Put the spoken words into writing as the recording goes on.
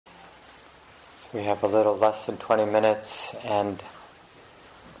We have a little less than 20 minutes, and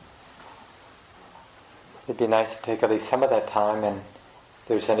it'd be nice to take at least some of that time, and if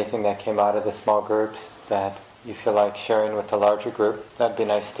there's anything that came out of the small groups that you feel like sharing with the larger group, that'd be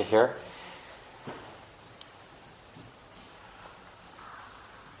nice to hear.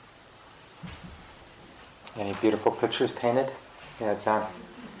 Any beautiful pictures painted? Yeah, John.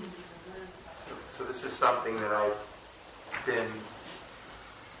 So this is something that I've been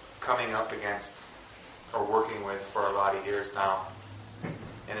coming up against or working with for a lot of years now.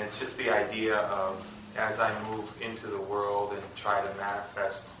 And it's just the idea of, as I move into the world and try to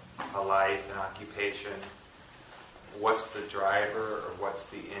manifest a life, an occupation, what's the driver or what's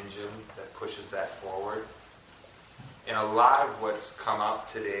the engine that pushes that forward? And a lot of what's come up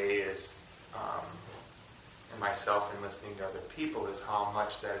today is, and myself and listening to other people, is how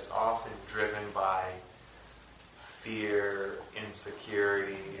much that is often driven by fear,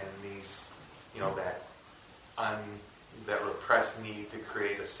 insecurity, and these, that repressed need to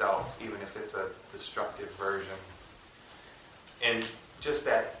create a self, even if it's a destructive version. And just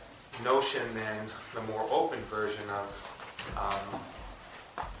that notion then, the more open version of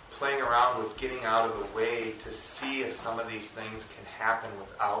playing around with getting out of the way to see if some of these things can happen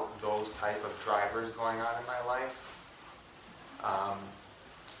without those type of drivers going on in my life. I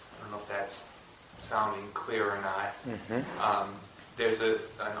don't know if that's sounding clear or not. Mm-hmm. There's an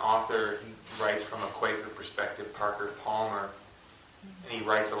author, he writes from a Quaker perspective, Parker Palmer, and he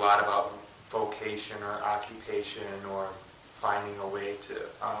writes a lot about vocation or occupation or finding a way to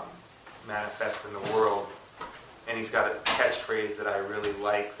manifest in the world. And he's got a catchphrase that I really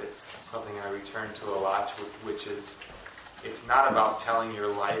like, that's something I return to a lot, which is, it's not about telling your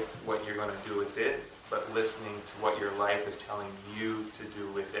life what you're going to do with it, but listening to what your life is telling you to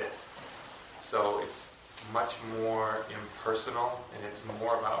do with it. So it's much more impersonal, and it's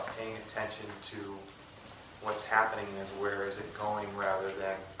more about paying attention to what's happening as where is it going, rather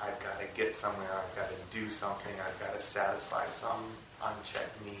than I've got to get somewhere, I've got to do something, I've got to satisfy some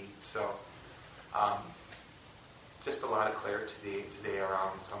unchecked need. So just a lot of clarity today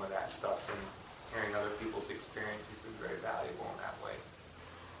around some of that stuff, and hearing other people's experience has been very valuable in that way.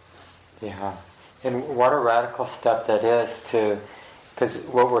 Yeah, and what a radical step that is to, because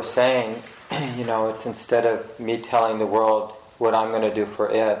what we're saying, it's instead of me telling the world what I'm going to do for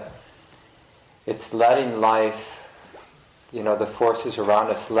it, it's letting life, the forces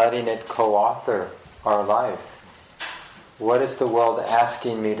around us, letting it co-author our life. What is the world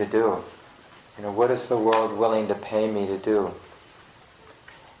asking me to do? What is the world willing to pay me to do?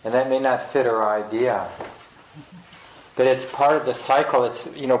 And that may not fit our idea, but it's part of the cycle. It's,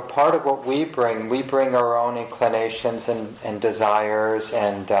 part of what we bring. We bring our own inclinations and desires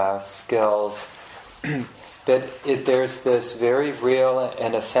and skills. But there's this very real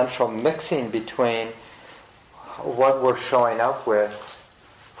and essential mixing between what we're showing up with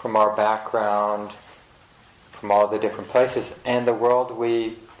from our background, from all the different places, and the world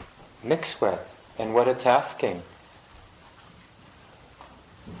we mix with, and what it's asking.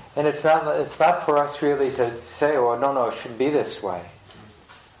 And it's not for us really to say, oh, no, it should be this way.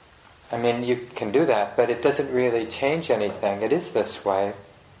 I mean, you can do that, but it doesn't really change anything. It is this way.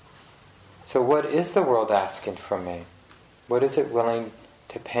 So what is the world asking from me? What is it willing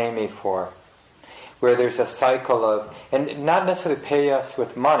to pay me for? Where there's a cycle of, and not necessarily pay us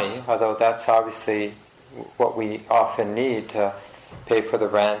with money, although that's obviously what we often need to pay for the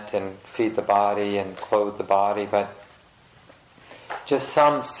rent and feed the body and clothe the body, but just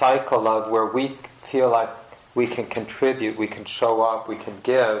some cycle of where we feel like we can contribute, we can show up, we can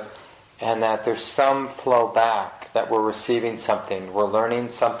give, and that there's some flow back, that we're receiving something, we're learning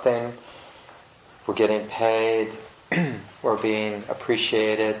something, we're getting paid, we're being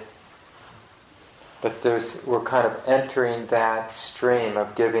appreciated. But we're kind of entering that stream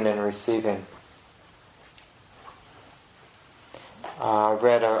of giving and receiving. I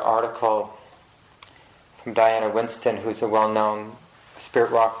read an article from Diana Winston, who's a well-known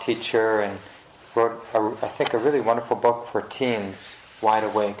spirit rock teacher, and wrote, I think, a really wonderful book for teens, Wide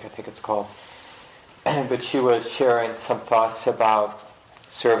Awake, I think it's called. But she was sharing some thoughts about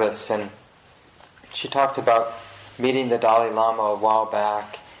service, and she talked about meeting the Dalai Lama a while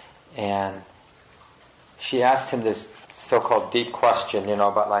back, and she asked him this so-called deep question,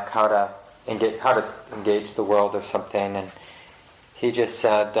 about like how to engage the world or something, and he just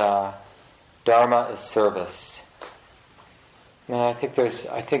said, Dharma is service. And I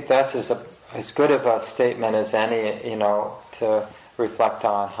think that's as good of a statement as any, to reflect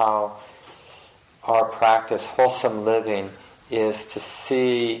on how our practice, wholesome living, is to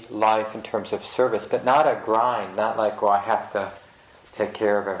see life in terms of service, but not a grind, not like, I have to take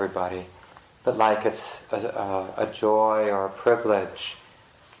care of everybody, but like it's a joy or a privilege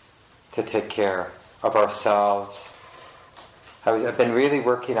to take care of ourselves. I've been really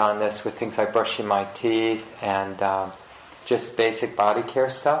working on this with things like brushing my teeth and just basic body care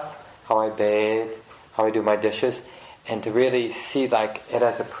stuff, how I bathe, how I do my dishes, and to really see like it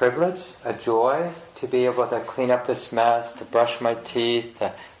as a privilege, a joy to be able to clean up this mess, to brush my teeth,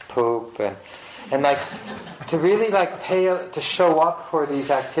 to poop, and like to really like to show up for these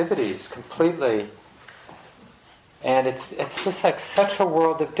activities completely. And it's just like such a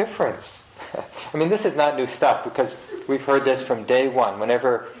world of difference. I mean, this is not new stuff because we've heard this from day one.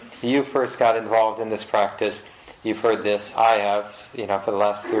 Whenever you first got involved in this practice, you've heard this. I have, for the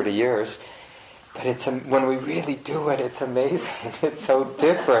last 30 years. But when we really do it, it's amazing. It's so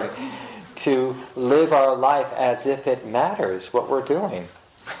different to live our life as if it matters what we're doing.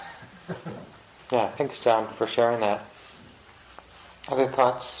 Yeah, thanks, John, for sharing that. Other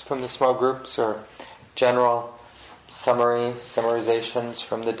thoughts from the small groups or general summarizations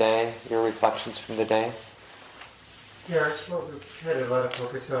from the day, your reflections from the day? Yeah, our small group had a lot of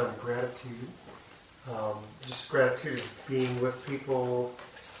focus on gratitude. Just gratitude of being with people,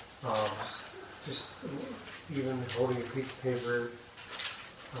 just even holding a piece of paper.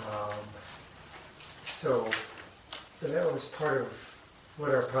 So that was part of what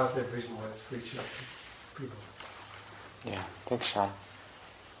our positive vision was for each of people. Yeah, thanks, Sean.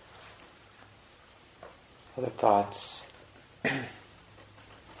 Other thoughts?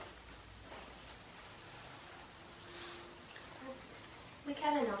 We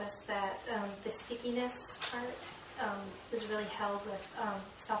kind of noticed that the stickiness part was really held with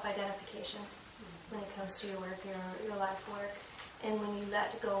self-identification when it comes to your work, your life work. And when you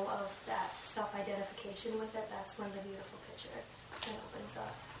let go of that self-identification with it, that's when the beautiful picture opens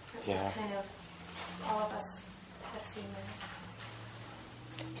up. It's kind of all of us have seen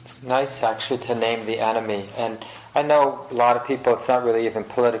that. It's nice actually to name the enemy. And I know a lot of people, it's not really even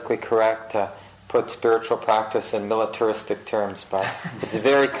politically correct to put spiritual practice in militaristic terms, but it's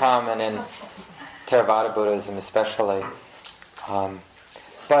very common in Theravada Buddhism especially.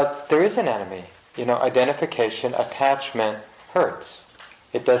 But there is an enemy. Identification, attachment hurts.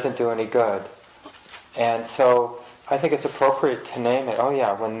 It doesn't do any good. And so I think it's appropriate to name it. Oh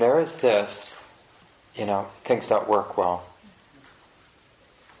yeah, when there is this, things don't work well.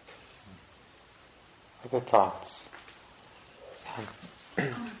 Other thoughts?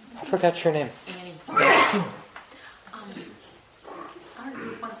 I forgot your name. Annie.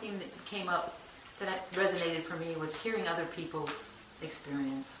 One theme that came up that resonated for me was hearing other people's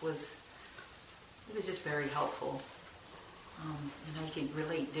experience. It was just very helpful. And I can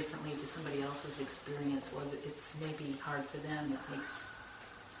relate differently to somebody else's experience. Whether it's maybe hard for them, it makes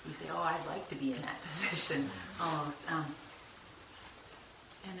you say, "Oh, I'd like to be in that position," almost.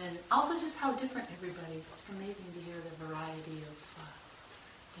 And then also just how different everybody is. It's amazing to hear the variety of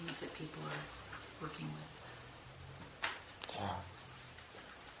things that people are working with. Yeah.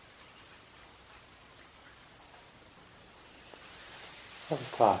 Other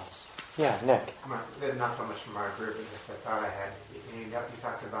thoughts? Yeah, Nick. Not so much from our group, but just a thought I had. You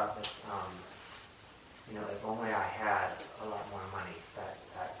talked about this, if only I had a lot more money,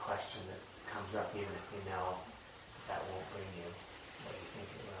 that question that comes up even if you know that won't bring you what you think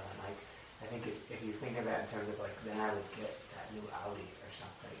it will. And I think if you think of that in terms of then I would get that new Audi or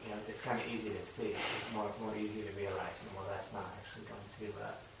something. It's kind of easy to see. It's more easy to realize, well, that's not actually going to,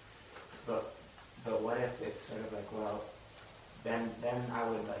 but what if it's sort of then I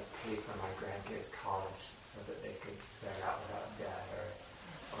would pay for my grandkids' college so that they could start out without debt,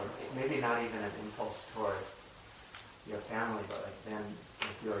 or maybe not even an impulse toward your family, but then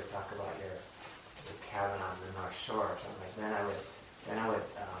if you always talk about your cabin on the North Shore or something, then I would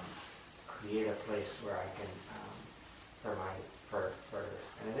create a place where I can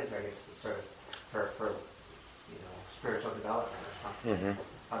and it is, I guess, sort of for spiritual development or something.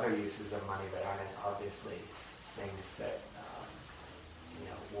 Mm-hmm. Other uses of money that aren't as obviously things that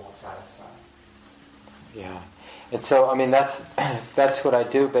won't satisfy. Yeah, and so that's what I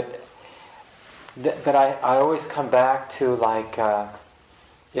do. But I always come back to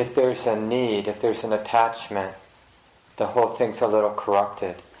if there's a need, if there's an attachment, the whole thing's a little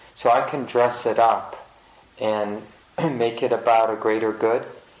corrupted. So I can dress it up and make it about a greater good.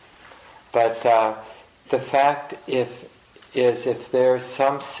 But the fact if there's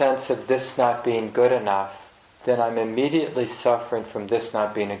some sense of this not being good enough, then I'm immediately suffering from this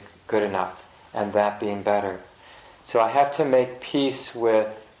not being good enough and that being better. So I have to make peace with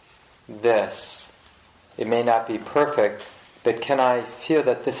this. It may not be perfect, but can I feel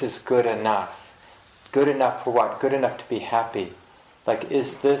that this is good enough? Good enough for what? Good enough to be happy. Like,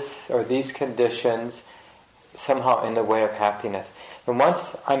 is this or these conditions somehow in the way of happiness? And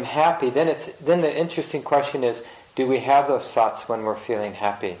once I'm happy, then the interesting question is, do we have those thoughts when we're feeling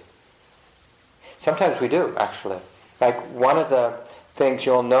happy? Sometimes we do, actually. Like, one of the things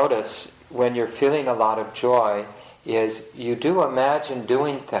you'll notice when you're feeling a lot of joy is you do imagine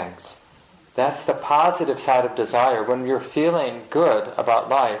doing things. That's the positive side of desire. When you're feeling good about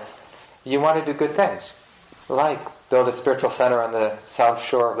life, you want to do good things. Like build a spiritual center on the south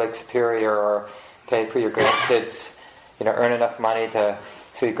shore of Lake Superior, or pay for your grandkids, earn enough money so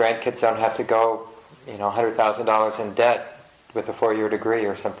your grandkids don't have to go, $100,000 in debt with a 4-year degree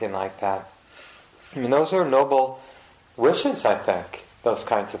or something like that. I mean, those are noble wishes, I think, those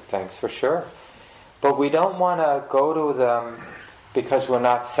kinds of things, for sure. But we don't want to go to them because we're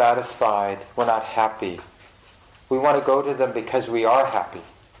not satisfied, we're not happy. We want to go to them because we are happy.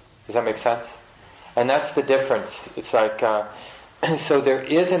 Does that make sense? And that's the difference. It's like, so there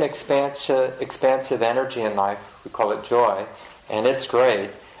is an expansive energy in life, we call it joy, and it's great,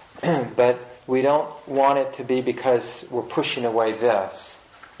 but we don't want it to be because we're pushing away this.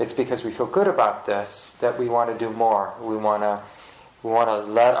 It's because we feel good about this that we want to do more. We want to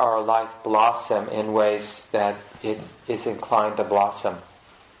let our life blossom in ways that it is inclined to blossom.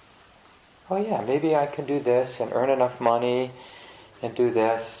 Oh yeah, maybe I can do this and earn enough money and do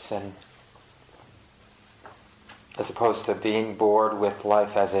this, and as opposed to being bored with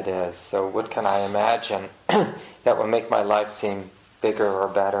life as it is. So what can I imagine that will make my life seem bigger or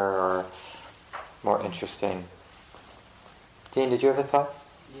better or more interesting? Dean, did you have a thought?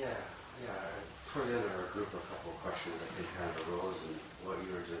 Yeah. Toward the end of our group, a couple of questions I think kind of arose, and what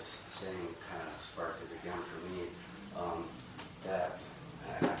you were just saying kind of sparked it again for me.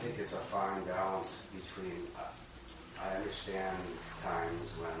 And I think it's a fine balance between, I understand times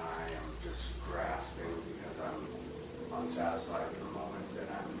when I am just grasping because I'm unsatisfied in the moment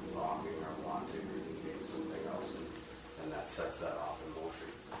and I'm longing or wanting or needing something else, and that sets that off in motion.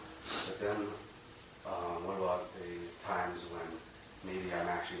 But then, what about the times when maybe I'm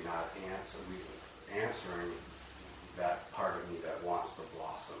actually not answering that part of me that wants to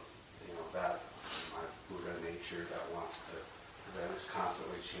blossom? That my Buddha nature that is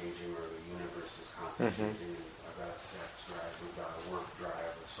constantly changing, or the universe is constantly changing. I've got a sex drive, we've got a work drive,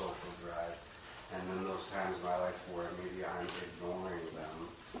 a social drive, and then those times in my life where maybe I'm ignoring them.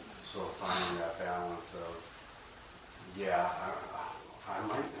 So finding that balance of, I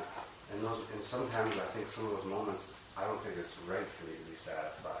might not. And sometimes I think some of those moments, I don't think it's right for me to be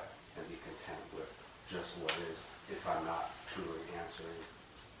satisfied and be content with just what is, if I'm not truly answering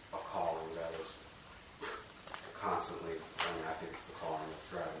a calling that is constantly, I think it's the calling that's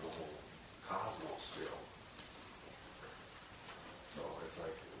driving the whole cosmos still. So it's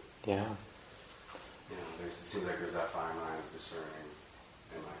like, it seems like there's that fine line of discerning,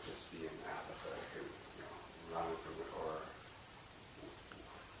 am I just being apathetic and running from it, or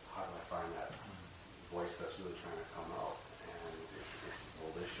how do I find that voice that's really trying to come out? And if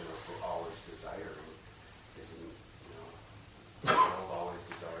volition or for always desiring isn't, always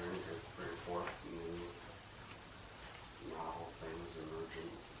desiring to bring forth new novel things emerging,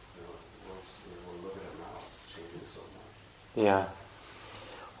 we're looking at now, it's changing so much. Yeah.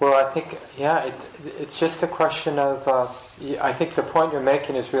 Well, I think, it's just a question of, I think the point you're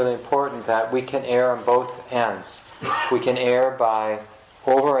making is really important, that we can err on both ends. We can err by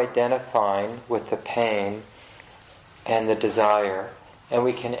over-identifying with the pain and the desire, and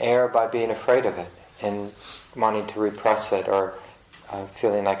we can err by being afraid of it and wanting to repress it, or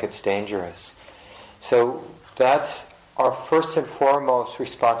feeling like it's dangerous. So that's our first and foremost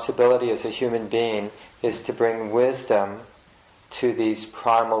responsibility as a human being, is to bring wisdom to these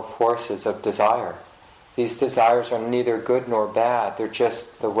primal forces of desire. These desires are neither good nor bad, they're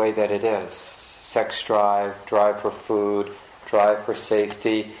just the way that it is. Sex drive, drive for food, drive for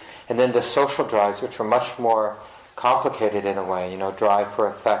safety, and then the social drives, which are much more complicated in a way, drive for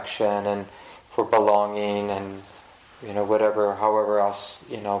affection and for belonging and, however else,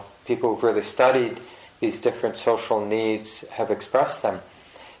 people who've really studied these different social needs have expressed them.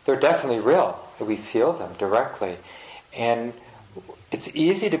 They're definitely real. We feel them directly. And it's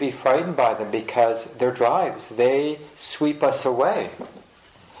easy to be frightened by them because they're drives. They sweep us away.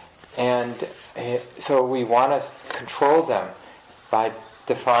 And so we want to control them by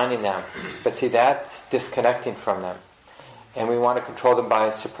defining them. But see, that's disconnecting from them. And we want to control them by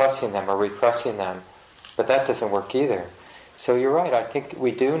suppressing them or repressing them. But that doesn't work either. So you're right. I think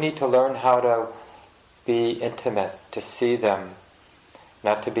we do need to learn how to be intimate, to see them,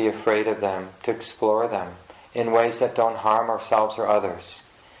 not to be afraid of them, to explore them in ways that don't harm ourselves or others.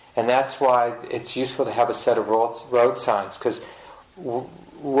 And that's why it's useful to have a set of road signs, because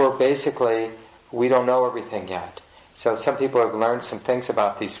we're basically, we don't know everything yet. So some people have learned some things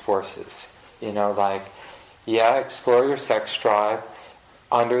about these forces. Like, explore your sex drive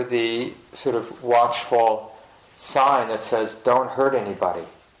under the sort of watchful sign that says, don't hurt anybody.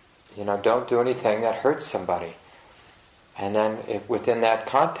 Don't do anything that hurts somebody. And then if within that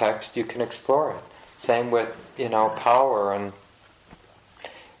context, you can explore it. Same with, power and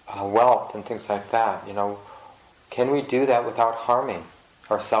wealth and things like that. Can we do that without harming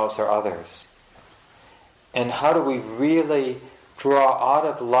ourselves or others? And how do we really draw out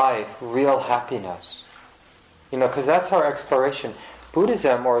of life real happiness? Because that's our exploration.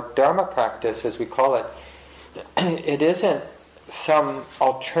 Buddhism, or Dharma practice as we call it, it isn't some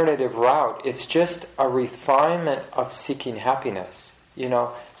alternative route. It's just a refinement of seeking happiness.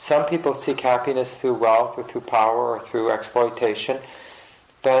 Some people seek happiness through wealth or through power or through exploitation.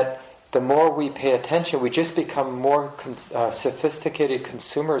 But the more we pay attention, we just become more sophisticated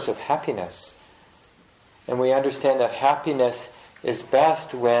consumers of happiness. And we understand that happiness is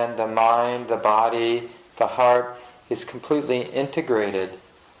best when the mind, the body, the heart is completely integrated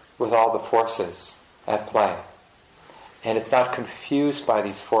with all the forces at play. And it's not confused by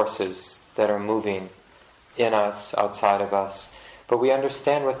these forces that are moving in us, outside of us. But we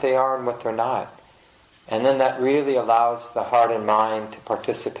understand what they are and what they're not. And then that really allows the heart and mind to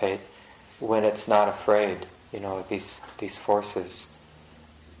participate when it's not afraid, of these forces.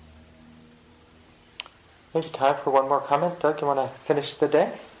 Maybe time for one more comment. Doug, you want to finish the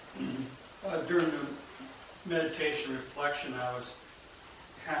day? During the meditation reflection, I was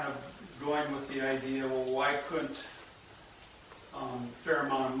kind of going with the idea, well, why couldn't a fair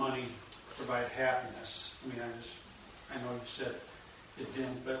amount of money provide happiness? I know you said it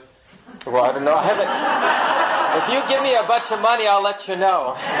didn't, but... Well, I don't know. I haven't... If you give me a bunch of money, I'll let you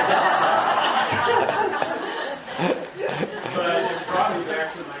know. But it brought me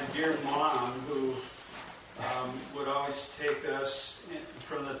back to my dear mom, who would always take us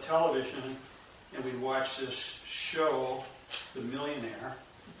from the television, and we'd watch this show, The Millionaire.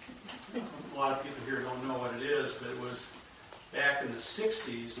 A lot of people here don't know what it is, but it was back in the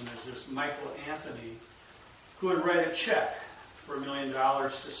 60s, and there's this Michael Anthony who would write a check for $1 million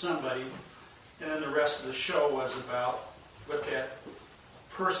to somebody, and then the rest of the show was about what that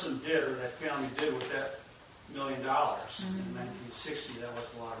person did or that family did with that $1 million. In 1960, that was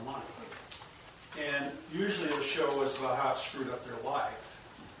a lot of money. And usually the show was about how it screwed up their life.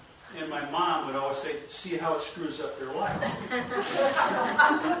 And my mom would always say, see how it screws up their life.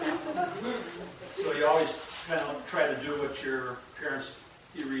 So you always kind of try to do what your parents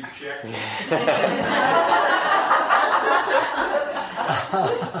reject. And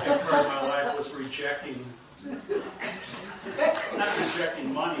part of my life was rejecting, not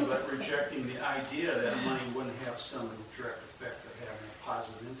rejecting money, but rejecting the idea that money wouldn't have some direct effect of having a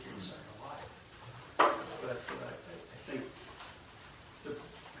positive influence on your life. But I think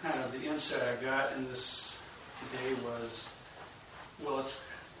the insight I got in this today was, well, it's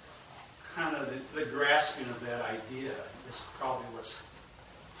kind of the grasping of that idea is probably what's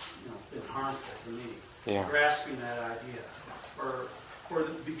been harmful to me. Yeah. Grasping that idea, or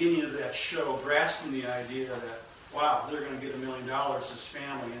the beginning of that show, grasping the idea that, wow, they're going to get $1 million as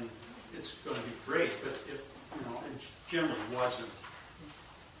family, and it's going to be great, but it generally wasn't.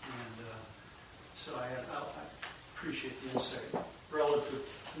 And so I appreciate the insight relative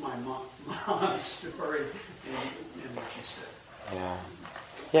to my mom's story and what she said. Yeah.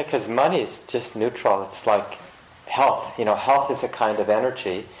 Yeah, because money is just neutral. It's like health. Health is a kind of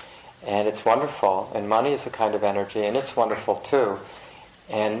energy, and it's wonderful. And money is a kind of energy, and it's wonderful too.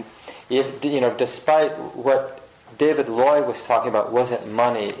 And despite what David Loy was talking about wasn't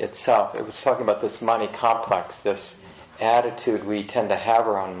money itself. It was talking about this money complex, this attitude we tend to have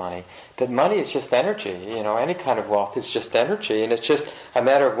around money. But money is just energy. Any kind of wealth is just energy, and it's just a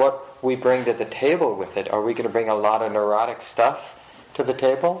matter of what we bring to the table with it. Are we going to bring a lot of neurotic stuff to the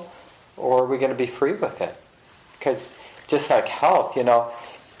table, or are we going to be free with it? Because just like health,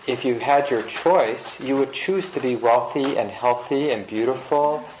 if you had your choice, you would choose to be wealthy and healthy and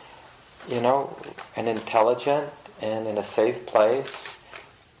beautiful, and intelligent and in a safe place.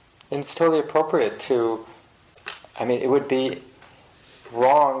 And it's totally appropriate to, it would be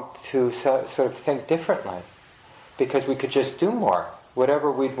wrong to sort of think differently, because we could just do more.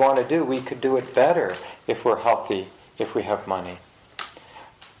 Whatever we'd want to do, we could do it better if we're healthy, if we have money.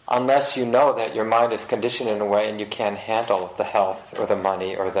 Unless you know that your mind is conditioned in a way and you can't handle the health or the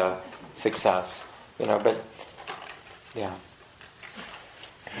money or the success. But yeah.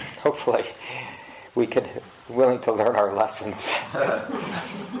 Hopefully we could be willing to learn our lessons. But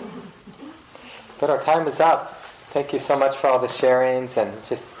our time is up. thank you so much for all the sharings, and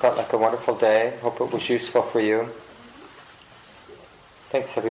just felt like a wonderful day. Hope it was useful for you. Thanks,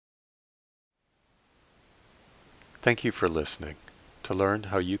 everyone. Thank you for listening. To learn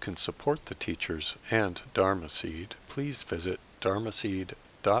how you can support the teachers and Dharma Seed, please visit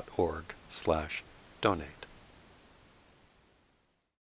dharmaseed.org/donate.